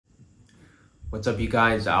What's up, you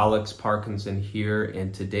guys? Alex Parkinson here,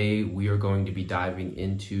 and today we are going to be diving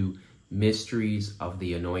into mysteries of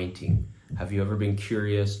the anointing. Have you ever been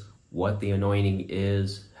curious what the anointing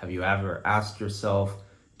is? Have you ever asked yourself,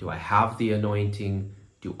 do I have the anointing?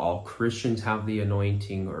 Do all Christians have the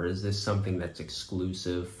anointing, or is this something that's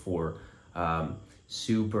exclusive for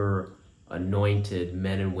super anointed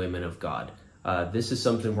men and women of God? This is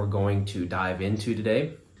something we're going to dive into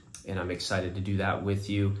today, and I'm excited to do that with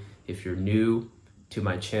you. If you're new to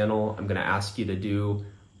my channel, I'm gonna ask you to do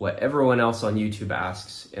what everyone else on YouTube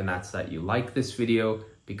asks, and that's that you like this video,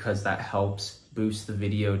 because that helps boost the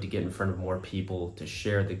video to get in front of more people, to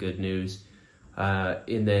share the good news.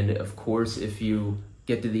 And then, of course, if you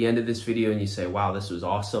get to the end of this video and you say, wow, this was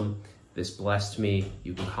awesome, this blessed me,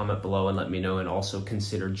 you can comment below and let me know, and also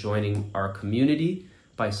consider joining our community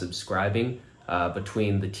by subscribing.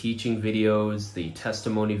 Between the teaching videos, the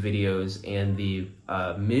testimony videos, and the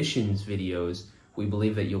missions videos, we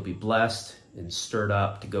believe that you'll be blessed and stirred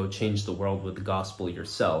up to go change the world with the gospel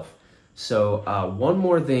yourself. So one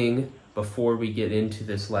more thing before we get into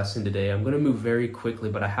this lesson today. I'm going to move very quickly,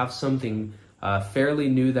 but I have something fairly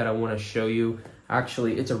new that I want to show you.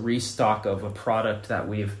 Actually, it's a restock of a product that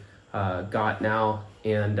we've got now,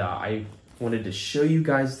 and I wanted to show you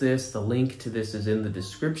guys this. The link to this is in the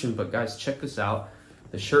description, but guys, check this out.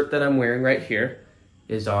 The shirt that I'm wearing right here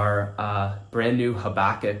is our brand new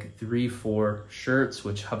Habakkuk 3:4 shirts,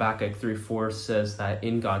 which Habakkuk 3:4 says that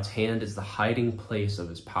in God's hand is the hiding place of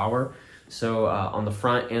his power. So on the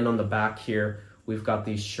front and on the back here, we've got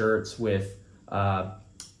these shirts with a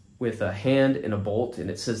hand and a bolt, and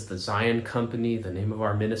it says the Zion Company, the name of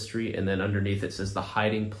our ministry, and then underneath it says the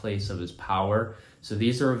hiding place of his power. So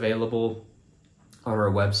these are available on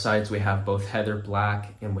our websites. We have both heather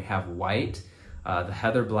black and we have white. The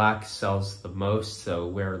heather black sells the most, so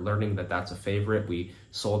we're learning that that's a favorite. We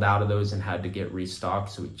sold out of those and had to get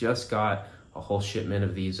restocked, so we just got a whole shipment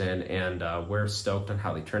of these in, and we're stoked on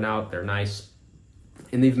how they turn out. They're nice,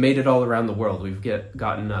 and they've made it all around the world. We've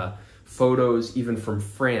gotten photos even from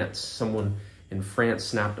France. Someone in France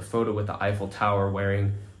snapped a photo with the Eiffel Tower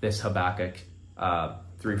wearing this Habakkuk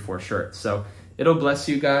 3:4 shirt. So it'll bless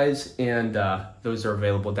you guys, and those are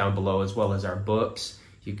available down below, as well as our books.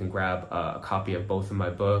 You can grab a copy of both of my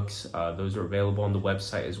books. Those are available on the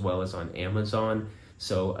website as well as on Amazon.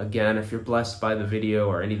 So again, if you're blessed by the video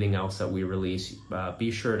or anything else that we release,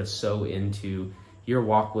 be sure to sow into your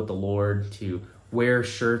walk with the Lord, to wear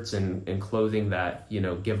shirts and clothing that, you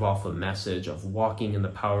know, give off a message of walking in the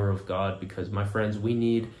power of God, because my friends, we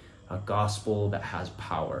need a gospel that has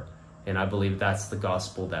power. And I believe that's the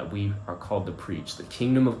gospel that we are called to preach. The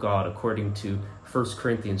kingdom of God, according to 1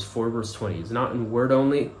 Corinthians 4:20, is not in word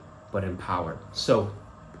only, but in power. So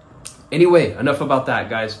anyway, enough about that,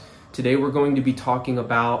 guys. Today we're going to be talking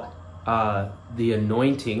about the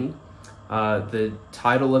anointing. The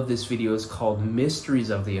title of this video is called Mysteries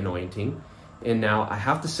of the Anointing. And now I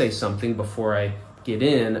have to say something before I get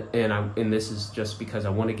in, and this is just because I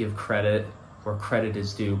want to give credit where credit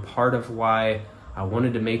is due. Part of why I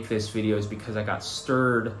wanted to make this video is because I got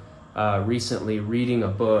stirred recently reading a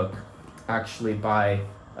book, actually by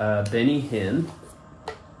Benny Hinn,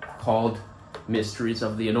 called Mysteries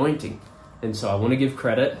of the Anointing. And so I want to give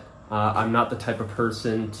credit. I'm not the type of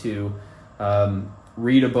person to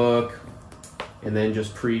read a book and then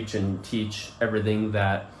just preach and teach everything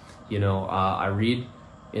that, you know, I read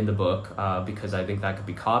in the book, because I think that could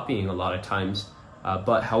be copying a lot of times.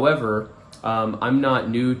 But however, I'm not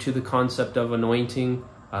new to the concept of anointing.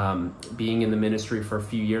 Being in the ministry for a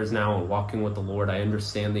few years now and walking with the Lord, I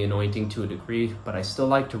understand the anointing to a degree, but I still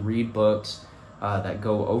like to read books that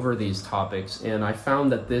go over these topics. And I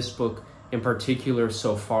found that this book in particular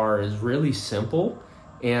so far is really simple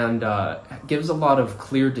and gives a lot of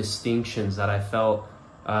clear distinctions that I felt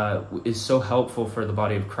is so helpful for the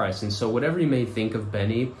body of Christ. And so whatever you may think of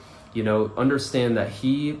Benny, you know, understand that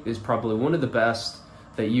he is probably one of the best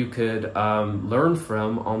that you could learn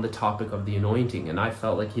from on the topic of the anointing. And I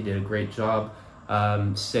felt like he did a great job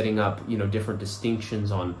setting up, you know, different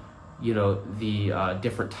distinctions on, you know, the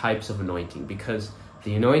different types of anointing, because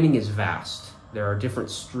the anointing is vast. There are different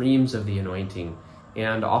streams of the anointing,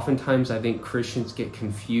 and oftentimes I think Christians get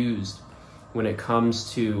confused when it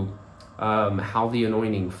comes to how the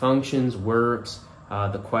anointing functions, works.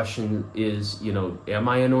 The question is, you know, am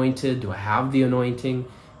I anointed? Do I have the anointing?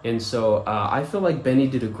 And so I feel like Benny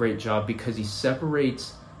did a great job, because he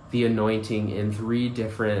separates the anointing in three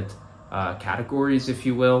different categories, if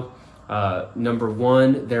you will. Number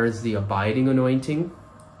one, there is the abiding anointing,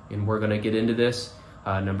 and we're going to get into this.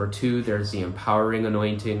 Number two, there's the empowering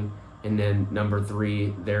anointing. And then number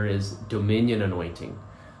three, there is dominion anointing.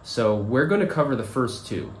 So we're going to cover the first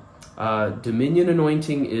two. Dominion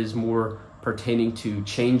anointing is more pertaining to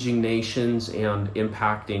changing nations and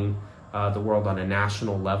impacting the world on a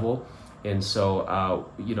national level. And so,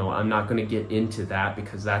 I'm not going to get into that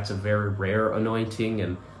because that's a very rare anointing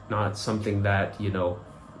and not something that,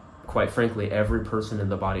 quite frankly, every person in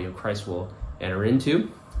the body of Christ will enter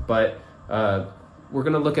into. But we're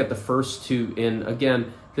going to look at the first two. And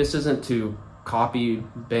again, this isn't to copy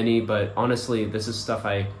Benny, but honestly, this is stuff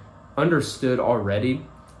I understood already.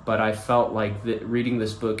 But I felt like reading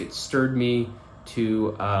this book, it stirred me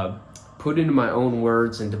to put into my own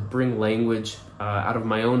words and to bring language out of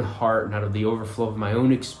my own heart and out of the overflow of my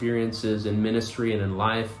own experiences in ministry and in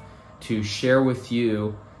life to share with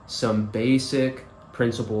you some basic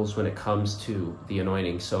principles when it comes to the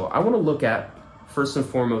anointing. So I want to look at, first and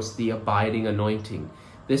foremost, the abiding anointing.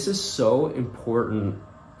 This is so important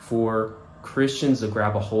for Christians to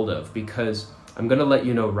grab a hold of, because I'm going to let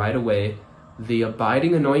you know right away, the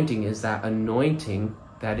abiding anointing is that anointing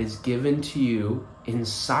that is given to you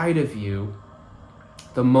inside of you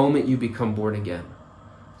the moment you become born again,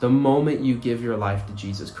 the moment you give your life to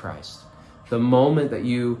Jesus Christ, the moment that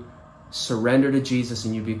you surrender to Jesus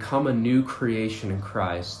and you become a new creation in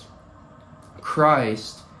Christ.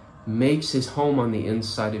 Christ makes his home on the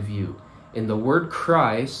inside of you. And the word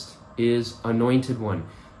Christ is anointed one.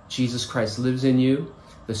 Jesus Christ lives in you.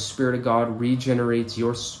 The Spirit of God regenerates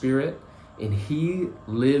your spirit, and he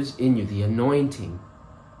lives in you. The anointing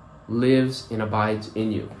lives and abides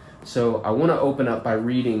in you. So I want to open up by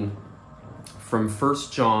reading from 1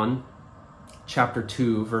 John chapter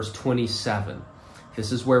 2, verse 27.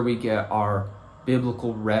 This is where we get our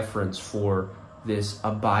biblical reference for this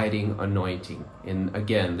abiding anointing. And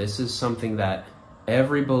again, this is something that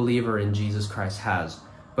every believer in Jesus Christ has.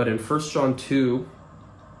 But in 1 John 2,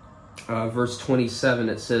 verse 27,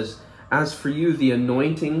 it says, "As for you, the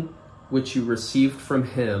anointing which you received from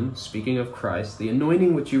him," speaking of Christ, "the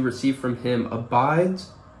anointing which you received from him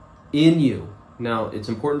abides in you." Now, it's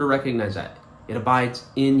important to recognize that. It abides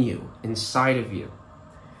in you, inside of you.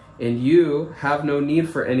 "And you have no need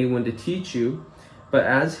for anyone to teach you, but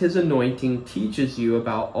as his anointing teaches you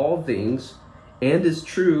about all things, and is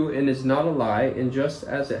true and is not a lie, and just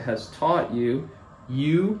as it has taught you,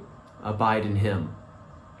 you abide in him."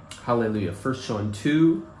 Hallelujah. 1 John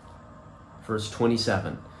 2, verse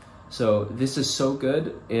 27. So this is so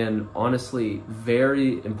good, and honestly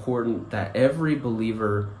very important that every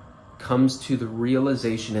believer comes to the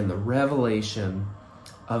realization and the revelation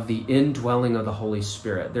of the indwelling of the Holy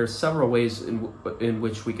Spirit. There's several ways in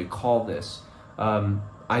which we could call this.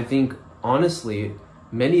 I think, honestly,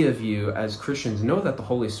 many of you as Christians know that the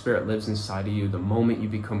Holy Spirit lives inside of you the moment you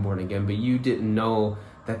become born again, but you didn't know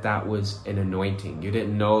that that was an anointing. You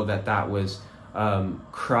didn't know that that was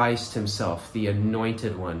Christ himself, the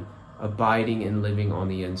anointed one, abiding and living on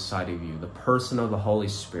the inside of you, the person of the Holy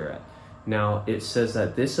Spirit. Now, it says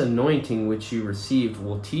that this anointing which you received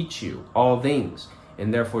will teach you all things,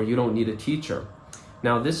 and therefore you don't need a teacher.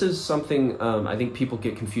 Now, this is something I think people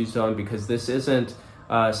get confused on, because this isn't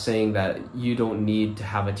saying that you don't need to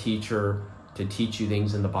have a teacher to teach you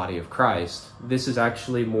things in the body of Christ. This is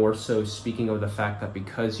actually more so speaking of the fact that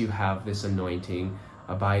because you have this anointing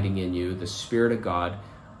abiding in you, the Spirit of God,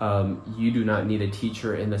 you do not need a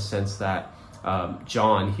teacher, in the sense that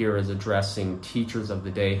John here is addressing teachers of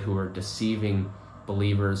the day who are deceiving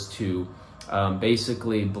believers to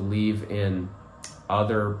basically believe in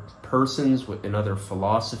other persons and other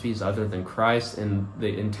philosophies other than Christ, and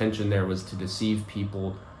the intention there was to deceive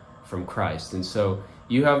people from Christ. And so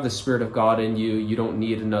you have the Spirit of God in you. You don't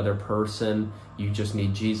need another person. You just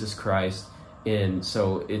need Jesus Christ. And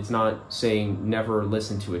so it's not saying never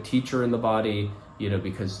listen to a teacher in the body,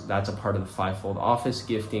 because that's a part of the fivefold office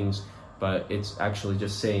giftings, but it's actually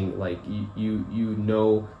just saying, like, you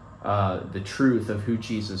know the truth of who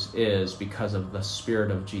Jesus is because of the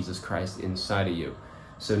Spirit of Jesus Christ inside of you.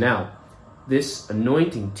 So now, this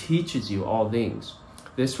anointing teaches you all things.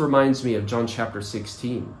 This reminds me of John chapter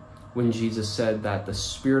 16, when Jesus said that the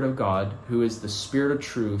Spirit of God, who is the Spirit of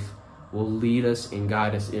truth, will lead us and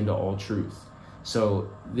guide us into all truth.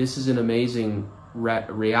 So this is an amazing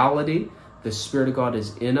reality. The Spirit of God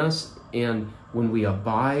is in us, and when we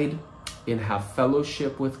abide and have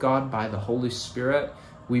fellowship with God by the Holy Spirit,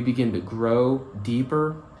 we begin to grow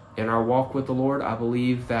deeper in our walk with the Lord. I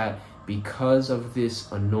believe that because of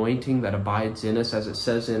this anointing that abides in us, as it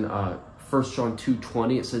says in 1 John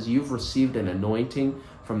 2:20, it says, "You've received an anointing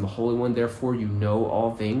from the Holy One, therefore you know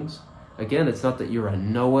all things." Again, it's not that you're a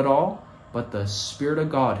know-it-all, but the Spirit of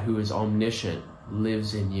God, who is omniscient,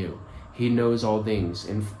 lives in you. He knows all things.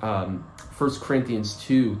 In 1 Corinthians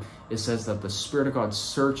 2, it says that the Spirit of God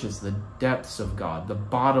searches the depths of God, the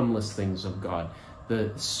bottomless things of God.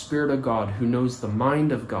 The Spirit of God, who knows the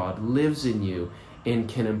mind of God, lives in you and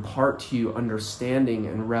can impart to you understanding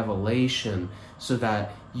and revelation so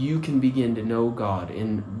that you can begin to know God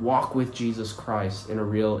and walk with Jesus Christ in a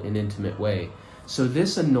real and intimate way. So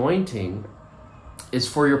this anointing is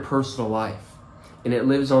for your personal life, and it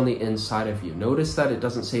lives on the inside of you. Notice that it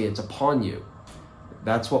doesn't say it's upon you.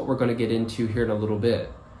 That's what we're going to get into here in a little bit.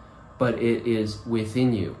 But it is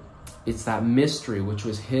within you. It's that mystery which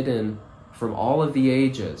was hidden from all of the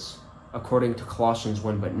ages, according to Colossians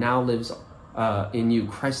 1, but now lives in you.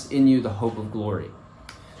 Christ in you, the hope of glory.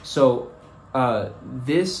 So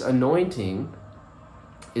this anointing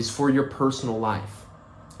is for your personal life.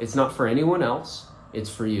 It's not for anyone else. It's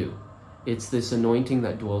for you. It's this anointing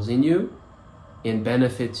that dwells in you and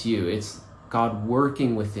benefits you. It's God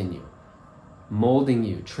working within you, molding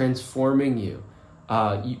you, transforming you.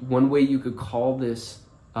 One way you could call this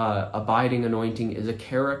abiding anointing is a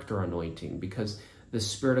character anointing, because the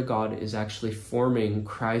Spirit of God is actually forming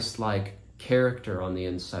Christ-like character on the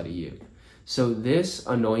inside of you. So this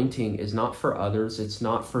anointing is not for others. It's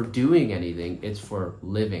not for doing anything. It's for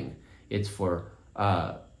living. It's for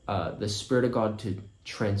the Spirit of God to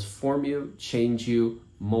transform you, change you,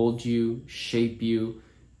 mold you, shape you,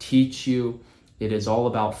 teach you. It is all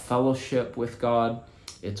about fellowship with God.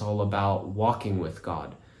 It's all about walking with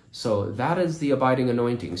God. So that is the abiding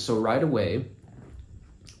anointing. So right away,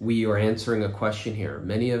 we are answering a question here.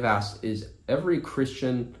 Many have asked, is every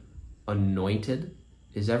Christian anointed?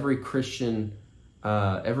 Is every Christian,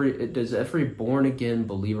 does every born-again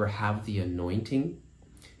believer have the anointing?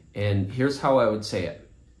 And here's how I would say it.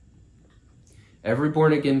 Every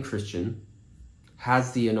born-again Christian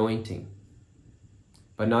has the anointing,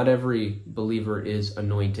 but not every believer is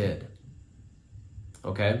anointed.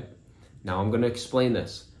 Okay? Now I'm going to explain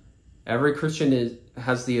this. Every Christian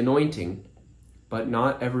has the anointing, but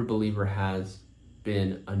not every believer has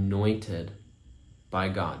been anointed by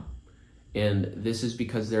God. And this is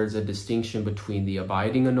because there's a distinction between the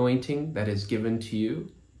abiding anointing that is given to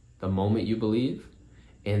you the moment you believe,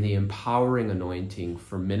 and the empowering anointing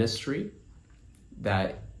for ministry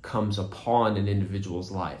that comes upon an individual's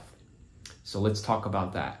life. So let's talk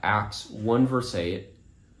about that. Acts 1 verse 8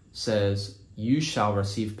 says, you shall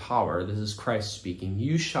receive power. This is Christ speaking.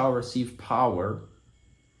 You shall receive power,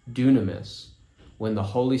 dunamis, when the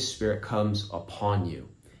Holy Spirit comes upon you,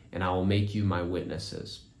 and I will make you my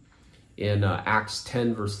witnesses. In Acts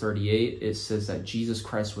 10 verse 38, it says that Jesus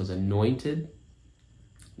Christ was anointed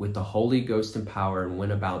with the Holy Ghost and power and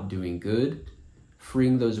went about doing good,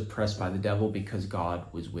 freeing those oppressed by the devil, because God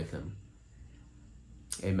was with him.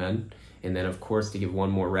 Amen. And then, of course, to give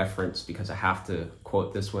one more reference, because I have to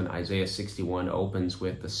quote this one, Isaiah 61 opens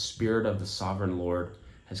with, the Spirit of the sovereign Lord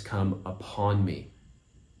has come upon me.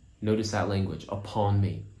 Notice that language, upon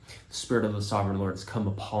me. The Spirit of the sovereign Lord has come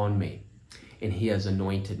upon me, and he has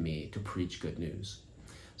anointed me to preach good news.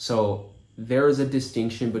 So there is a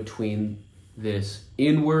distinction between this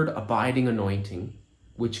inward abiding anointing,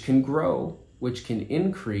 which can grow, which can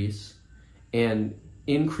increase, and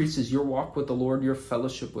increases your walk with the Lord, your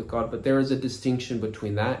fellowship with God. But there is a distinction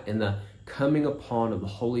between that and the coming upon of the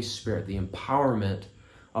Holy Spirit, the empowerment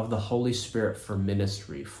of the Holy Spirit for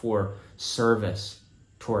ministry, for service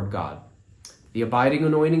toward God. The abiding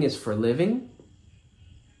anointing is for living.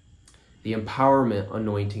 The empowerment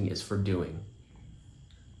anointing is for doing.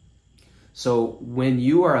 So when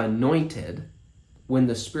you are anointed, when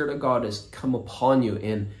the Spirit of God has come upon you,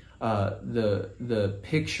 and the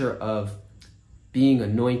picture of being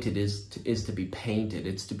anointed is to be painted.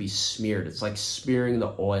 It's to be smeared. It's like smearing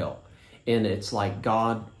the oil. And it's like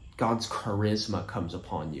God's charisma comes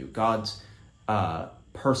upon you. God's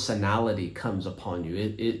personality comes upon you.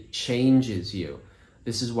 It changes you.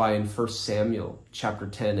 This is why in 1 Samuel chapter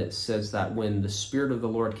 10, it says that when the Spirit of the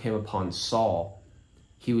Lord came upon Saul,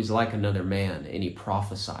 he was like another man, and he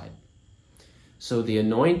prophesied. So the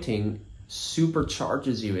anointing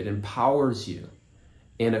supercharges you. It empowers you.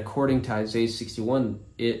 And according to Isaiah 61,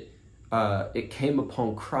 it came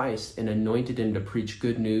upon Christ and anointed him to preach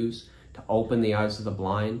good news, to open the eyes of the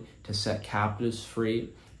blind, to set captives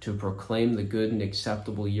free, to proclaim the good and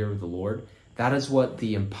acceptable year of the Lord. That is what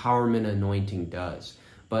the empowerment anointing does.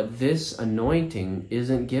 But this anointing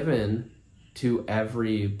isn't given to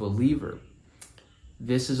every believer.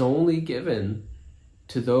 This is only given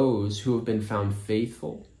to those who have been found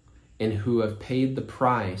faithful and who have paid the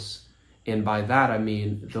price. And by that, I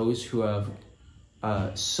mean those who have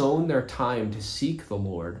sown their time to seek the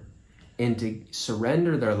Lord and to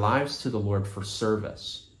surrender their lives to the Lord for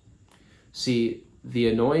service. See, the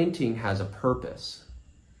anointing has a purpose.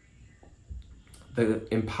 The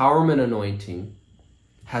empowerment anointing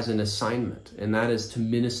has an assignment, and that is to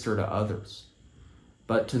minister to others.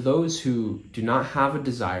 But to those who do not have a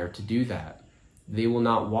desire to do that, they will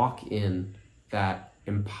not walk in that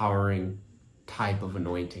empowering type of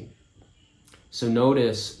anointing. So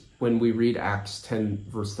notice when we read Acts 10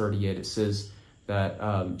 verse 38, it says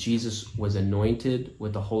that Jesus was anointed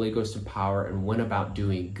with the Holy Ghost and power and went about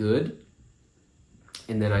doing good.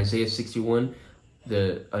 And then Isaiah 61,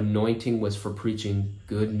 the anointing was for preaching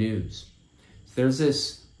good news. There's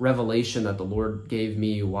this revelation that the Lord gave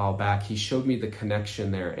me a while back. He showed me the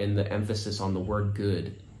connection there and the emphasis on the word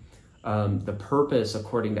good. The purpose,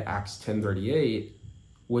 according to Acts 10:38,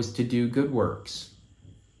 was to do good works.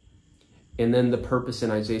 And then the purpose in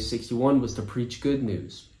Isaiah 61 was to preach good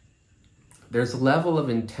news. There's a level of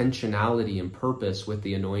intentionality and purpose with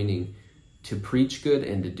the anointing to preach good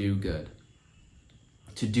and to do good.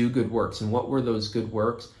 To do good works. And what were those good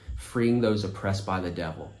works? Freeing those oppressed by the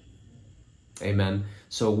devil. Amen.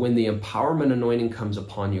 So when the empowerment anointing comes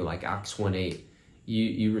upon you, like Acts 1:8,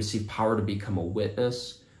 you receive power to become a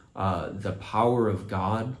witness. The power of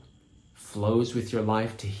God flows with your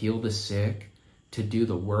life to heal the sick, to do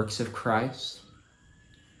the works of Christ.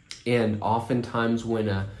 And oftentimes when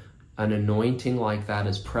an anointing like that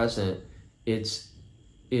is present, it's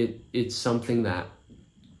something that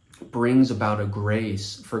brings about a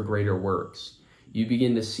grace for greater works. You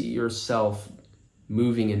begin to see yourself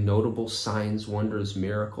moving in notable signs, wonders,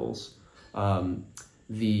 miracles,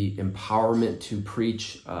 the empowerment to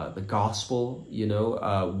preach the gospel,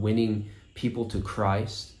 winning people to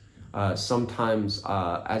Christ. Sometimes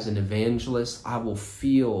as an evangelist, I will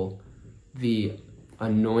feel the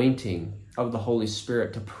anointing of the Holy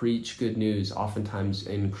Spirit to preach good news, oftentimes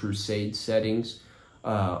in crusade settings.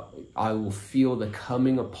 I will feel the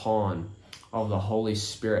coming upon of the Holy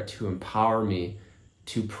Spirit to empower me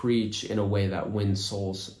to preach in a way that wins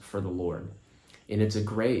souls for the Lord. And it's a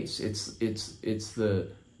grace. It's the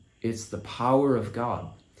power of God.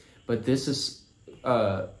 But this is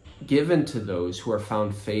given to those who are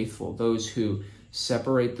found faithful, those who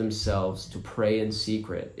separate themselves to pray in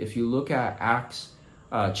secret. If you look at Acts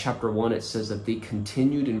chapter 1, it says that they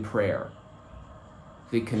continued in prayer.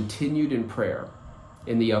 They continued in prayer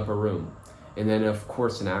in the upper room. And then, of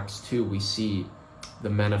course, in Acts 2, we see the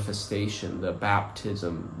manifestation, the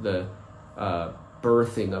baptism, the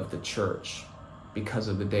birthing of the church because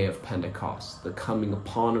of the day of Pentecost, the coming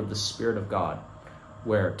upon of the Spirit of God,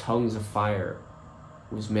 where tongues of fire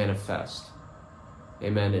was manifest.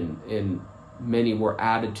 Amen. And many were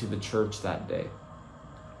added to the church that day.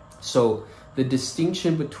 So the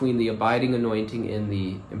distinction between the abiding anointing and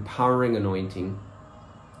the empowering anointing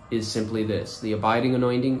is simply this. The abiding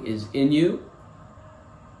anointing is in you,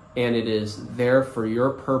 and it is there for your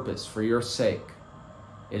purpose, for your sake.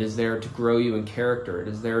 It is there to grow you in character. It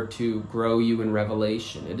is there to grow you in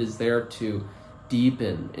revelation. It is there to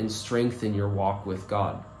deepen and strengthen your walk with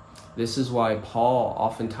God. This is why Paul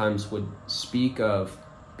oftentimes would speak of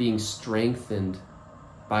being strengthened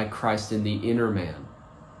by Christ in the inner man,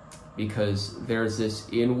 because there's this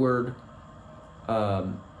inward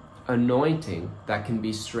anointing that can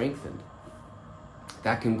be strengthened,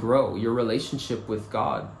 that can grow. Your relationship with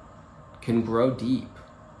God can grow deep,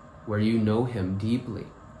 where you know Him deeply.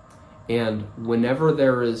 And whenever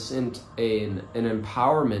there isn't an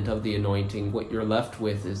empowerment of the anointing, what you're left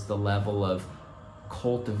with is the level of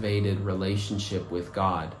cultivated relationship with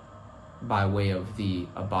God by way of the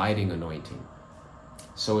abiding anointing.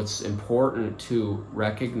 So it's important to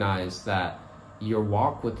recognize that your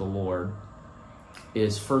walk with the Lord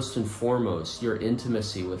is first and foremost your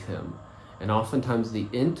intimacy with Him. And oftentimes the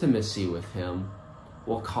intimacy with Him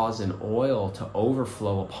will cause an oil to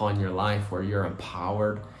overflow upon your life, where you're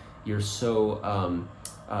empowered. You're so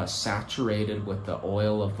saturated with the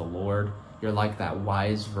oil of the Lord. You're like that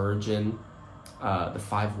wise virgin, the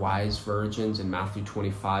 5 wise virgins in Matthew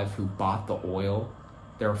 25 who bought the oil.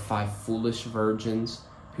 There are 5 foolish virgins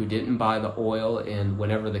who didn't buy the oil, and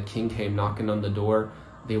whenever the king came knocking on the door,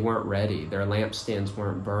 they weren't ready. Their lampstands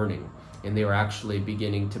weren't burning, and they were actually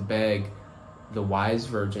beginning to beg the wise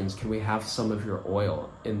virgins, can we have some of your oil?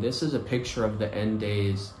 And this is a picture of the end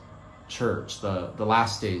days church, the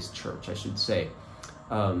last days church, I should say.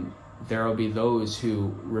 There will be those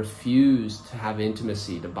who refuse to have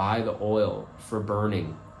intimacy, to buy the oil for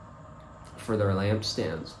burning for their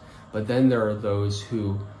lampstands. But then there are those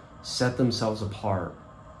who set themselves apart,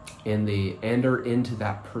 and they enter into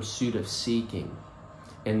that pursuit of seeking.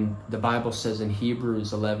 And the Bible says in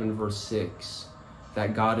Hebrews 11 verse 6,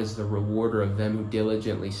 that God is the rewarder of them who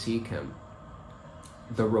diligently seek Him.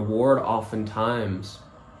 The reward oftentimes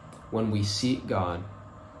when we seek God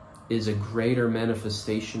is a greater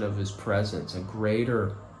manifestation of his presence, a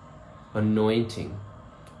greater anointing,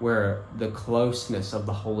 where the closeness of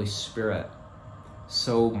the Holy Spirit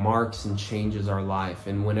so marks and changes our life.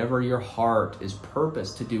 And whenever your heart is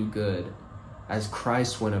purposed to do good, as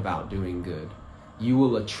Christ went about doing good, you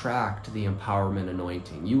will attract the empowerment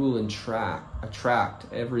anointing. You will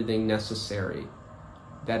attract everything necessary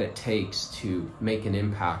that it takes to make an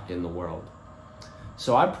impact in the world.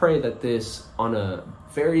 So I pray that this, on a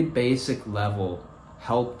very basic level,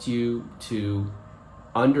 helped you to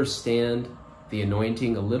understand the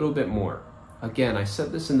anointing a little bit more. Again, I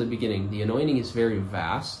said this in the beginning, the anointing is very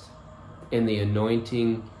vast, and the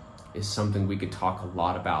anointing is something we could talk a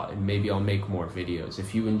lot about, and maybe I'll make more videos.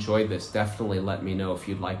 If you enjoyed this, definitely let me know if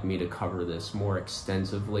you'd like me to cover this more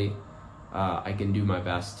extensively. I can do my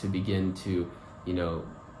best to begin to,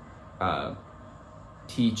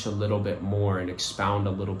 teach a little bit more and expound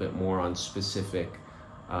a little bit more on specific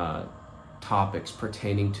topics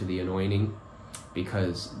pertaining to the anointing,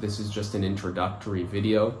 because this is just an introductory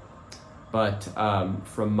video. But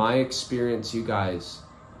from my experience, you guys,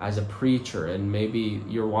 as a preacher, and maybe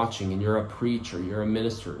you're watching and you're a preacher, you're a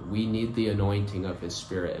minister, we need the anointing of his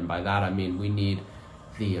Spirit. And by that I mean we need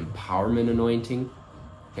the empowerment anointing,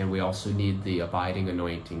 and we also need the abiding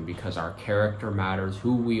anointing, because our character matters,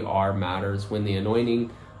 who we are matters. When the anointing,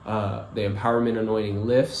 the empowerment anointing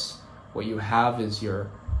lifts, what you have is your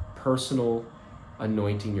personal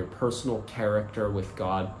anointing, your personal character with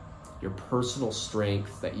God, your personal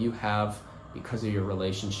strength that you have because of your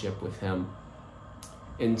relationship with him.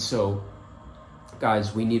 And so,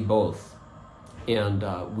 guys, we need both. And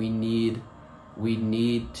we need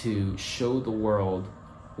to show the world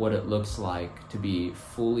what it looks like to be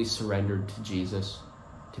fully surrendered to Jesus,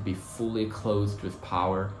 to be fully clothed with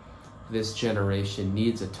power. This generation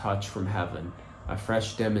needs a touch from heaven, a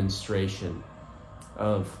fresh demonstration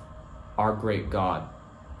of our great God.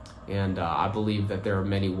 And I believe that there are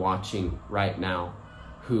many watching right now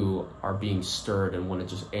who are being stirred and want to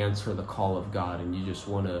just answer the call of God. And you just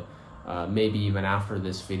want to, maybe even after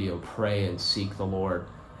this video, pray and seek the Lord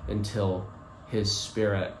until his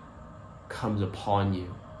Spirit comes upon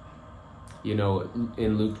you. You know,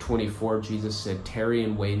 in Luke 24, Jesus said, "Tarry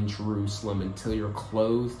and wait in Jerusalem until you're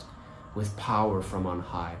clothed with power from on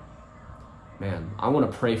high." Man, I want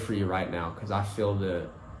to pray for you right now, because I feel the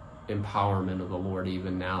empowerment of the Lord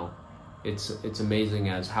even now. It's amazing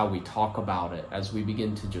as how we talk about it, as we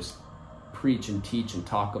begin to just preach and teach and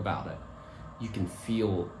talk about it. You can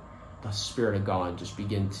feel the Spirit of God just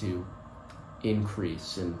begin to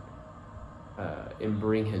increase and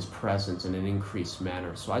bring his presence in an increased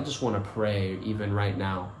manner. So I just want to pray even right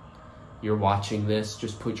now. You're watching this,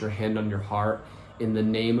 just put your hand on your heart. In the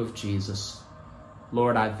name of Jesus,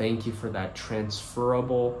 Lord, I thank you for that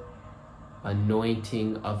transferable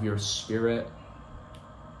anointing of your Spirit.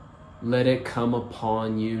 Let it come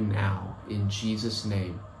upon you now, in Jesus'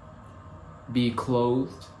 name. Be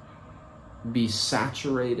clothed, be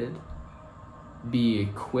saturated, be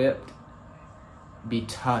equipped, be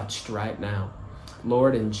touched right now.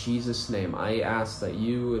 Lord, in Jesus' name, I ask that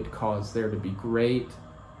you would cause there to be great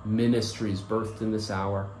ministries birthed in this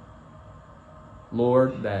hour.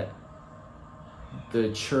 Lord, that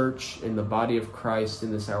the church and the body of Christ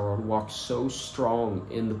in this hour would walk so strong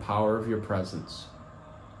in the power of your presence.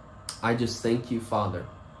 I just thank you, Father,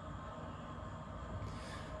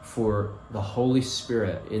 for the Holy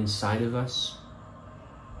Spirit inside of us,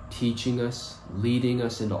 teaching us, leading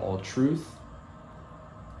us into all truth,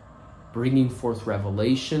 bringing forth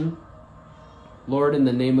revelation. Lord, in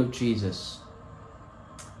the name of Jesus,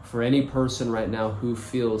 for any person right now who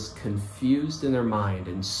feels confused in their mind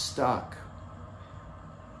and stuck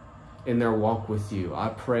in their walk with you, I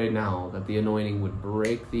pray now that the anointing would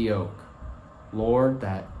break the yoke. Lord,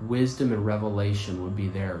 that wisdom and revelation would be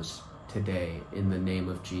theirs today in the name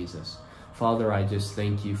of Jesus. Father, I just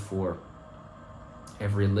thank you for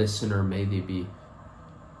every listener. May they be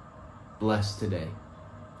blessed today.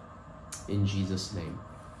 In Jesus' name.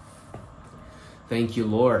 Thank you,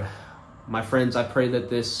 Lord. My friends, I pray that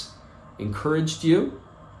this encouraged you.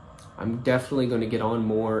 I'm definitely going to get on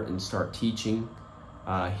more and start teaching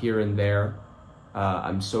here and there.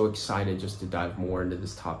 I'm so excited just to dive more into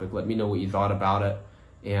this topic. Let me know what you thought about it.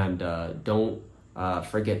 And don't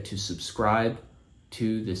forget to subscribe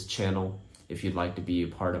to this channel if you'd like to be a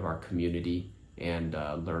part of our community and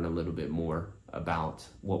learn a little bit more about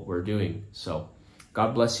what we're doing. So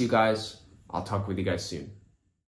God bless you guys. I'll talk with you guys soon.